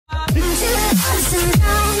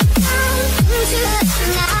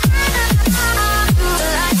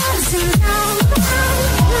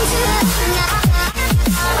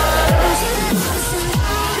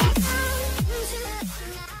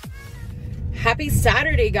Happy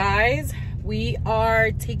Saturday, guys. We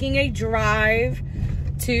are taking a drive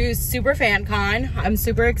to SUPERFANCON. I'm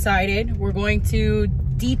super excited. We're going to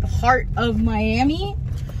deep heart of Miami,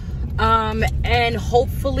 and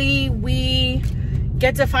hopefully we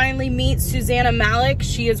get to finally meet Susana Malak.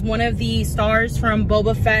 She is one of the stars from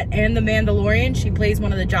Boba Fett and the Mandalorian. She plays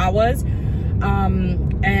one of the Jawas,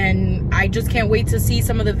 and I just can't wait to see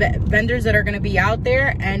some of the vendors that are going to be out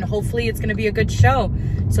there, and hopefully it's going to be a good show.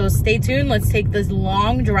 So stay tuned. Let's take this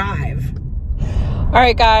long drive. All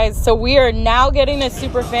right, guys, so we are now getting to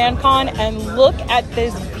SUPERFANCON, and look at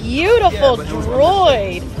this beautiful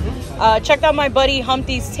droid. Checked out my buddy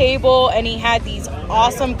Humpty's table, and he had these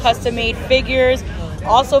awesome custom-made figures,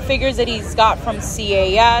 also figures that he's got from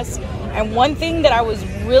CAS. And one thing that I was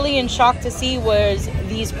really in shock to see was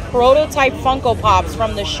these prototype Funko Pops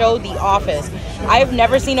from the show The Office. I have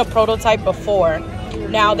never seen a prototype before.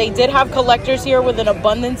 Now, they did have collectors here with an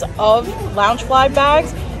abundance of Loungefly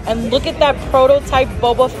bags, and look at that prototype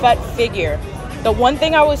Boba Fett figure. The one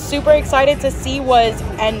thing I was super excited to see was,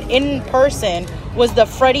 and in person, was the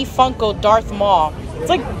Freddy Funko Darth Maul. It's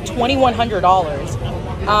like $2,100.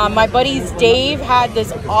 My buddies Dave had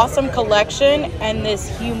this awesome collection and this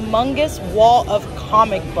humongous wall of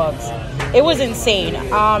comic books. It was insane.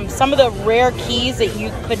 Some of the rare keys that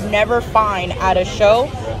you could never find at a show,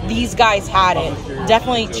 these guys had it.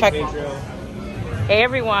 Definitely check it. Hey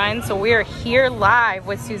everyone, so we are here live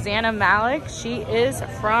with Susana Malak. She is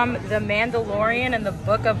from The Mandalorian and the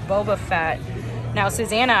Book of Boba Fett. Now,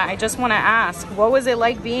 Susana, I just want to ask, what was it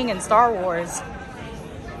like being in Star Wars?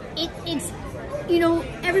 It's, you know,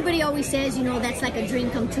 everybody always says, you know, that's like a dream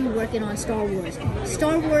come true working on Star Wars.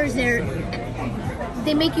 Star Wars,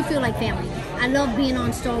 they make you feel like family. I love being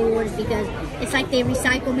on Star Wars because it's like they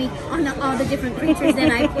recycle me on all the different creatures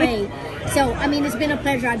that I play. So, I mean, it's been a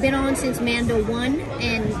pleasure. I've been on since Mando 1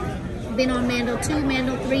 and been on Mando 2,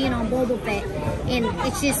 Mando 3, and on Boba Fett. And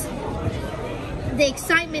it's just the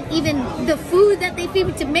excitement, even the food that they feed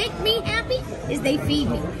me to make me happy is they feed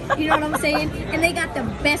me. You know what I'm saying? And they got the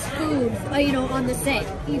best food, you know, on the set.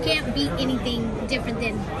 You can't beat anything different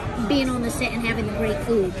than being on the set and having the great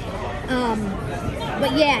food.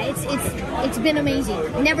 But yeah, it's been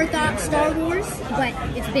amazing. Never thought Star Wars, but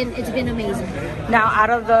it's been amazing. Now, out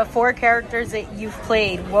of the 4 characters that you've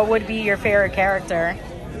played, what would be your favorite character?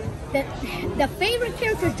 The favorite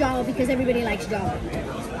character is Jawa because everybody likes Jawa.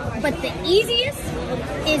 But the easiest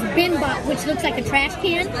is Binbot, which looks like a trash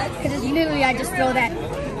can, because it's literally I just throw that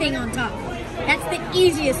thing on top. That's the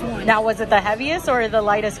easiest one. Now, was it the heaviest or the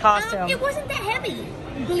lightest costume? It wasn't that heavy,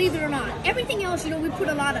 believe it or not. Everything else, you know, we put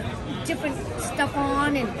a lot of different stuff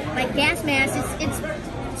on, and like gas mask, it's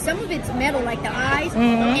some of it's metal, like the eyes,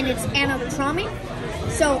 and it's animatronic.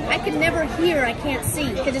 So I can never hear, I can't see,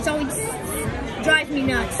 because it's always drives me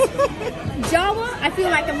nuts. Jawa, I feel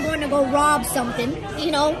like I'm going to go rob something,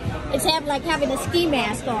 you know. It's like having a ski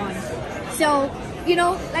mask on. So, you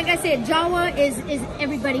know, like I said, Jawa is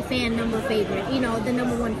everybody fan favorite, you know, the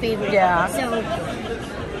 #1 favorite. Yeah. So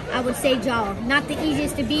I would say Jawa. Not the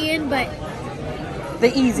easiest to be in, but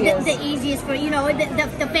the easiest. The easiest for, you know,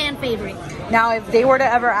 the fan favorite. Now, if they were to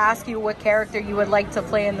ever ask you what character you would like to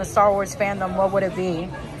play in the Star Wars fandom, what would it be?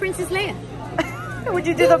 Princess Leia. Would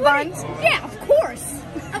you do the buns? Yeah, of course.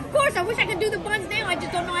 Of course. I wish I could do the buns now. I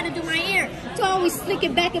just don't know how to do my hair. So I always slick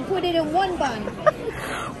it back and put it in one bun.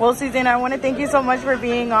 Well, Susana, I want to thank you so much for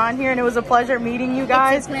being on here, and it was a pleasure meeting you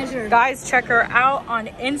guys. It's a pleasure. Guys, check her out on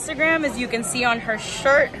Instagram. As you can see on her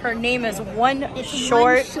shirt, her name is One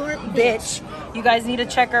Short Bitch. You guys need to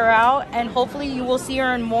check her out, and hopefully you will see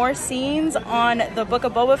her in more scenes on the Book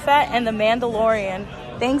of Boba Fett and the Mandalorian.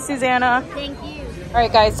 Thanks, Susana. Thank you. All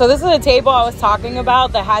right, guys, so this is a table I was talking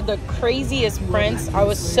about that had the craziest prints. I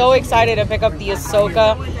was so excited to pick up the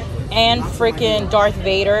Ahsoka and freaking Darth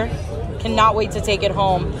Vader. Cannot wait to take it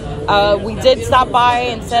home. We did stop by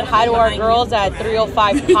and said hi to our girls at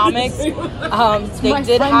 305 Comics. They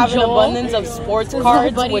did have an abundance of sports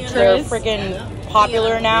cards, which they're freaking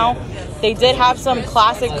popular now. They did have some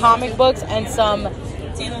classic comic books and some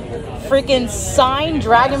freaking signed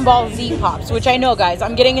Dragon Ball Z pops, which I know, guys,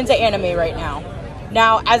 I'm getting into anime right now.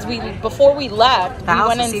 Now, before we left, we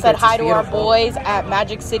went and said hi to our boys at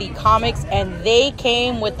Magic City Comics, and they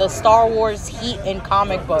came with the Star Wars heat in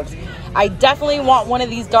comic books. I definitely want one of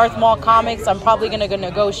these Darth Maul comics. I'm probably going to go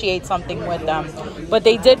negotiate something with them. But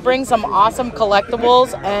they did bring some awesome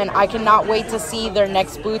collectibles, and I cannot wait to see their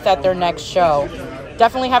next booth at their next show.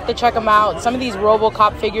 Definitely have to check them out. Some of these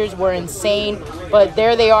RoboCop figures were insane, but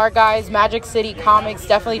there they are, guys. Magic City Comics.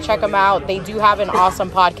 Definitely check them out. They do have an awesome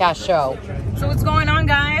podcast show. So what's going on,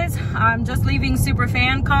 guys? I'm just leaving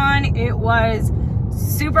SuperFanCon. It was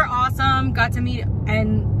super awesome. Got to meet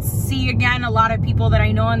and see again a lot of people that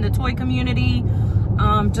I know in the toy community.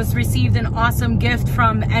 Just received an awesome gift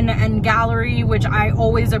from NN Gallery, which I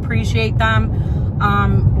always appreciate them.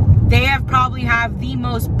 They probably have the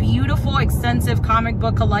most beautiful, extensive comic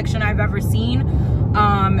book collection I've ever seen.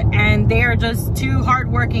 And they are just two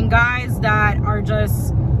hardworking guys that are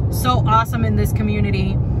just so awesome in this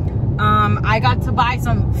community. I got to buy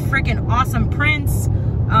some freaking awesome prints.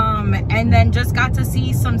 And then just got to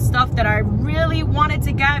see some stuff that I really wanted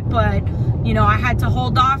to get, but you know, I had to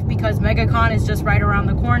hold off because MegaCon is just right around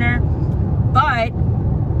the corner. But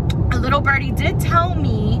a little birdie did tell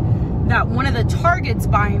me that one of the Targets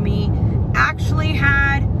by me actually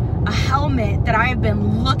had a helmet that I have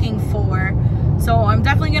been looking for. So I'm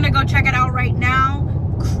definitely gonna go check it out right now,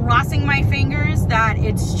 crossing my fingers that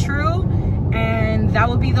it's true, and that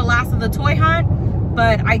will be the last of the toy hunt.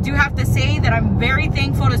 But I do have to say that I'm very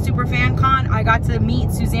thankful to SuperFanCon. I got to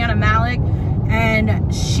meet Susana Malak,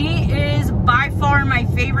 and she is by far my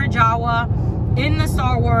favorite Jawa in the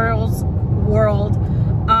Star Wars world.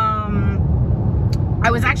 I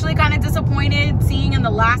was actually kind of disappointed seeing in the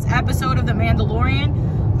last episode of The Mandalorian,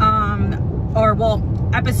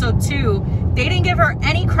 episode 2, they didn't give her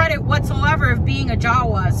any credit whatsoever of being a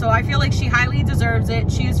Jawa. So I feel like she highly deserves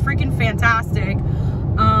it. She is freaking fantastic.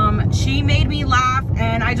 She made me laugh,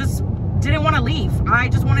 and I just didn't want to leave. I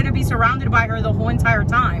just wanted to be surrounded by her the whole entire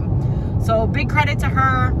time. So big credit to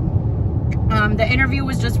her. The interview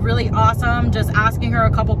was just really awesome, just asking her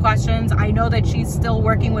a couple questions. I know that she's still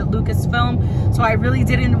working with Lucasfilm, so I really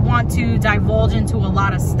didn't want to divulge into a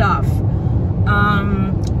lot of stuff.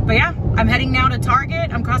 But yeah, I'm heading now to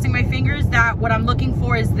Target. I'm crossing my fingers that what I'm looking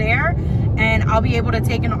for is there, and I'll be able to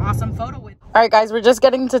take an awesome photo with it. All right, guys, we're just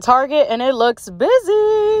getting to Target, and it looks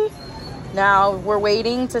busy. Now we're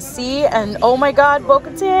waiting to see, and oh my God,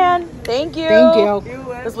 Bo-Katan, thank you. Thank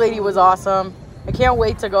you. This lady was awesome. I can't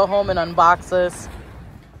wait to go home and unbox this.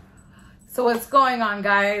 So what's going on,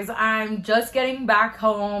 guys? I'm just getting back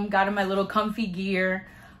home, got in my little comfy gear.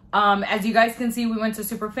 As you guys can see, we went to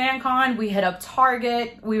SuperFanCon. We hit up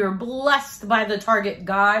Target. We were blessed by the Target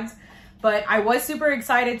gods. But I was super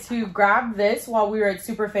excited to grab this while we were at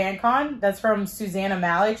SuperFanCon. That's from Susana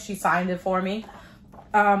Malak. She signed it for me.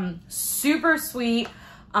 Super sweet.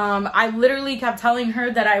 I literally kept telling her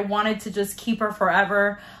that I wanted to just keep her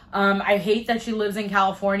forever. I hate that she lives in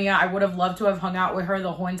California. I would have loved to have hung out with her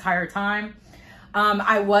the whole entire time.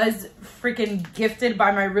 I was freaking gifted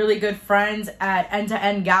by my really good friends at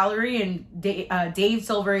End-to-End Gallery and Dave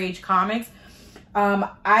Silver Age Comics.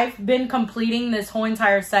 I've been completing this whole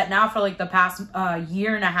entire set now for like the past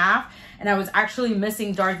year and a half, and I was actually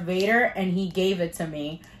missing Darth Vader, and he gave it to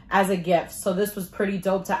me as a gift. So this was pretty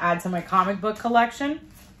dope to add to my comic book collection.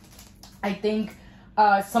 I think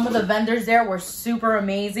some of the vendors there were super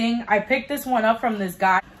amazing. I picked this one up from this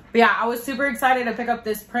guy. But yeah, I was super excited to pick up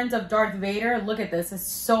this print of Darth Vader. Look at this. It's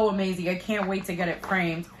so amazing. I can't wait to get it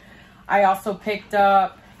framed. I also picked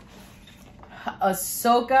up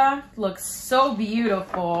Ahsoka. Looks so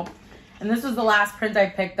beautiful. And this was the last print I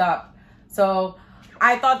picked up. So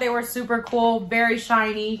I thought they were super cool. Very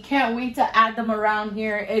shiny. Can't wait to add them around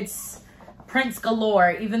here. It's prints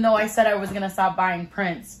galore, even though I said I was going to stop buying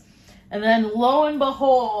prints. And then lo and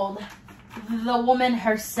behold, the woman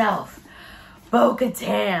herself,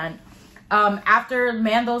 Bo-Katan. After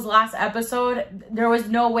Mando's last episode, there was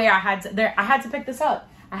no way I had to pick this up.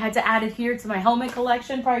 I had to add it here to my helmet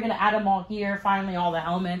collection. Probably gonna add them all here. Finally, all the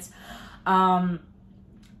helmets. I've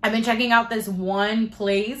been checking out this one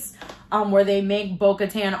place where they make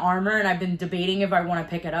Bo-Katan armor, and I've been debating if I want to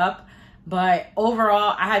pick it up. But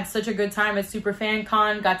overall, I had such a good time at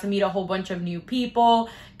SuperFanCon. Got to meet a whole bunch of new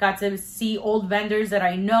people. Got to see old vendors that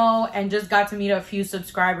I know, and just got to meet a few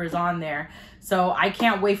subscribers on there. So I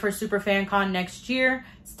can't wait for SuperFanCon next year.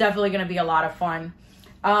 It's definitely going to be a lot of fun.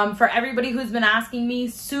 For everybody who's been asking me,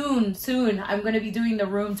 soon, I'm going to be doing the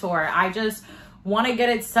room tour. I just want to get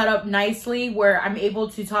it set up nicely where I'm able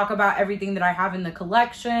to talk about everything that I have in the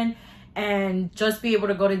collection and just be able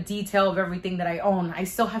to go to detail of everything that I own. I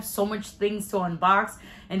still have so much things to unbox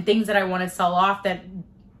and things that I want to sell off that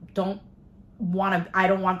I don't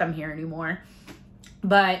want them here anymore.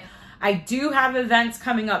 But I do have events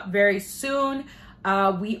coming up very soon.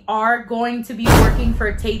 We are going to be working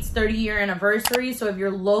for Tate's 30-year anniversary. So if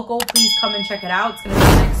you're local, please come and check it out. It's going to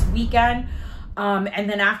be next weekend. And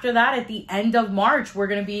then after that, at the end of March, we're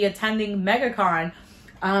going to be attending MegaCon.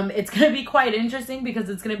 It's going to be quite interesting because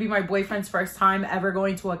it's going to be my boyfriend's first time ever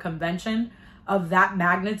going to a convention of that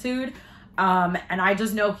magnitude. And I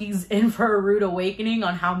just know he's in for a rude awakening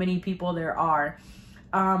on how many people there are.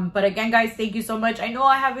 But again, guys, thank you so much. I know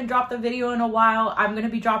I haven't dropped a video in a while. I'm going to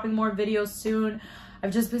be dropping more videos soon.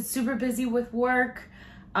 I've just been super busy with work,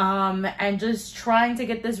 and just trying to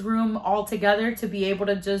get this room all together to be able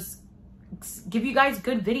to just give you guys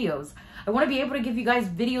good videos. I want to be able to give you guys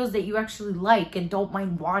videos that you actually like and don't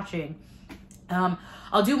mind watching.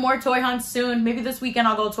 I'll do more toy hunts soon. Maybe this weekend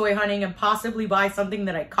I'll go toy hunting and possibly buy something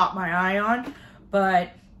that I caught my eye on.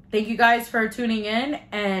 But thank you guys for tuning in,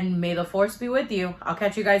 and may the force be with you. I'll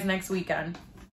catch you guys next weekend.